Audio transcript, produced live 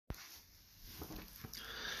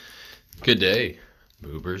Good day,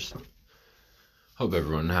 boobers. Hope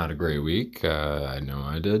everyone had a great week. I know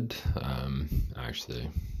I did. Actually,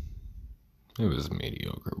 it was a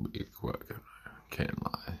mediocre week. What can't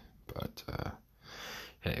lie. But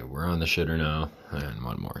hey, we're on the shitter now, and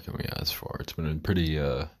what more can we ask for? It's been a pretty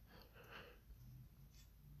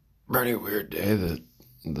weird day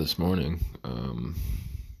this morning.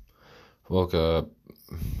 Woke up,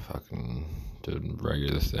 fucking did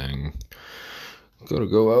regular thing.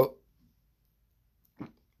 Go out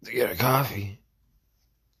to get a coffee.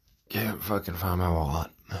 Can't fucking find my wallet.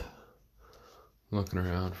 Looking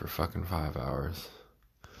around for fucking 5 hours.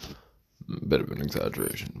 Bit of an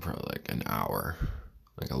exaggeration, probably like an hour.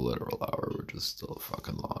 Like a literal hour, which is still a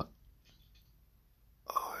fucking lot.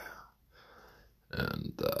 Oh yeah.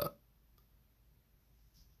 And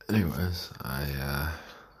anyways, I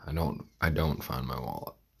don't find my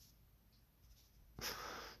wallet.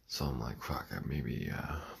 So I'm like, fuck, I maybe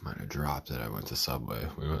might have dropped it. I went to Subway.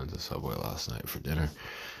 We went to Subway last night for dinner.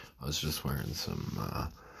 I was just wearing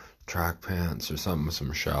some track pants or something with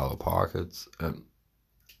some shallow pockets, and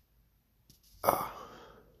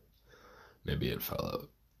maybe it fell out.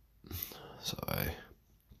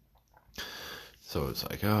 So it's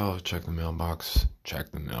like, oh, check the mailbox.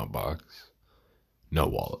 Check the mailbox. No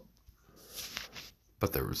wallet.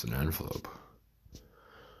 But there was an envelope.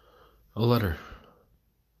 A letter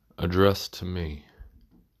addressed to me.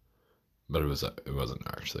 But it wasn't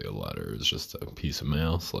actually a letter. It was just a piece of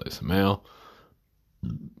mail, slice of mail.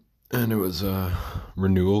 And it was a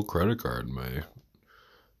renewal credit card. My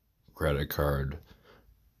credit card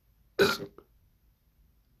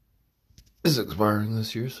is expiring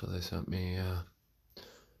this year, so they sent me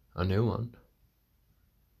a new one.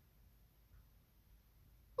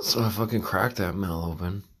 So I fucking cracked that mail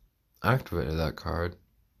open, activated that card,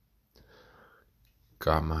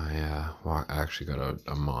 got my, actually got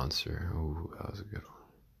a Monster. Ooh, that was a good one.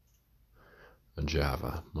 A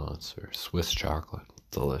Java Monster, Swiss chocolate,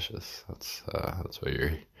 delicious. That's what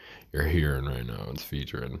you're hearing right now. It's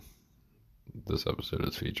featuring, this episode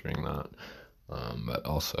is featuring that. But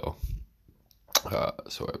also,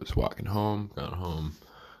 so I was walking home, got home,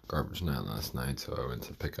 garbage night last night, so I went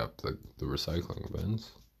to pick up the recycling bins.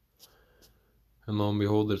 And lo and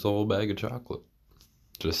behold, there's a whole bag of chocolate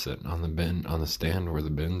just sitting on the stand where the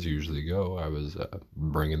bins usually go. I was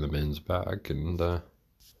bringing the bins back, and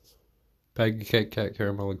bag of Kit Kat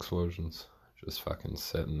caramel explosions just fucking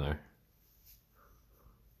sitting there.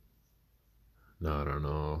 No, I don't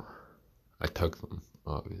know. I took them,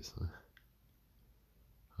 obviously.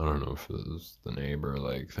 I don't know if it was the neighbor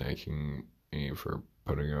like thanking me for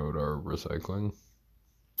putting out our recycling,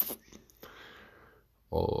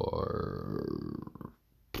 or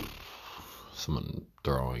someone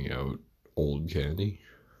throwing out old candy.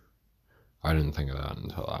 I didn't think of that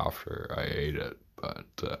until after I ate it,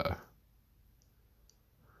 but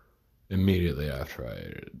immediately after I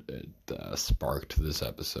ate it, it sparked this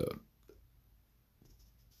episode.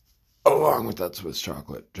 Along with that Swiss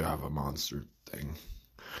chocolate Java Monster thing.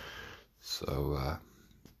 So,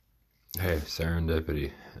 hey,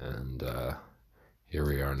 serendipity, and here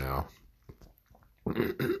we are now.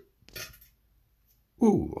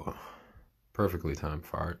 Ooh, perfectly timed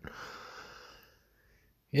fart.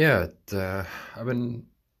 Yeah, I've been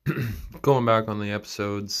going back on the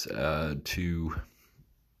episodes to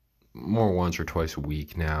more once or twice a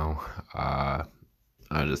week now. I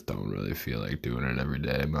just don't really feel like doing it every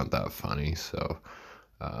day. I'm not that funny, so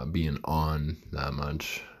being on that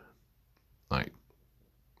much, like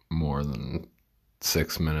more than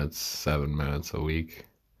 6 minutes, 7 minutes a week,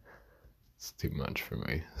 it's too much for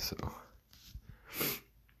me. So,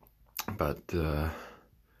 but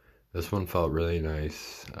this one felt really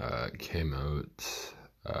nice. It came out.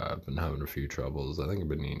 I've been having a few troubles. I think I've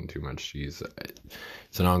been eating too much cheese.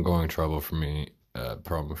 It's an ongoing problem for me. I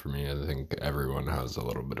think everyone has a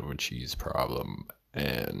little bit of a cheese problem,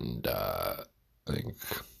 and I think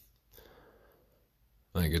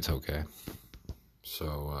it's okay.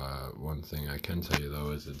 So one thing I can tell you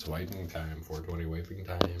though is it's wiping time. 420 wiping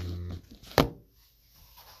time.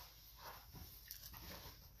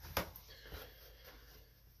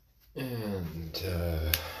 And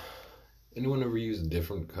anyone ever use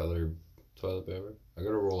different colored toilet paper? I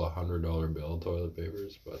gotta roll $100 bill toilet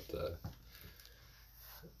papers, but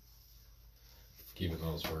keeping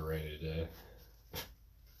those for a rainy day.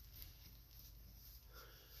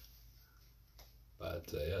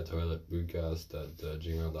 But yeah, toiletbootcast at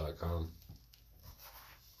gmail.com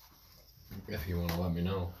if you want to let me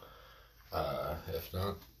know. If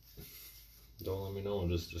not, don't let me know.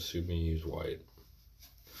 Just assume you use white.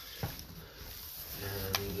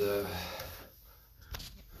 And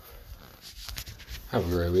Have a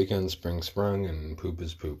great weekend. Spring sprung and poop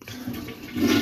is pooped.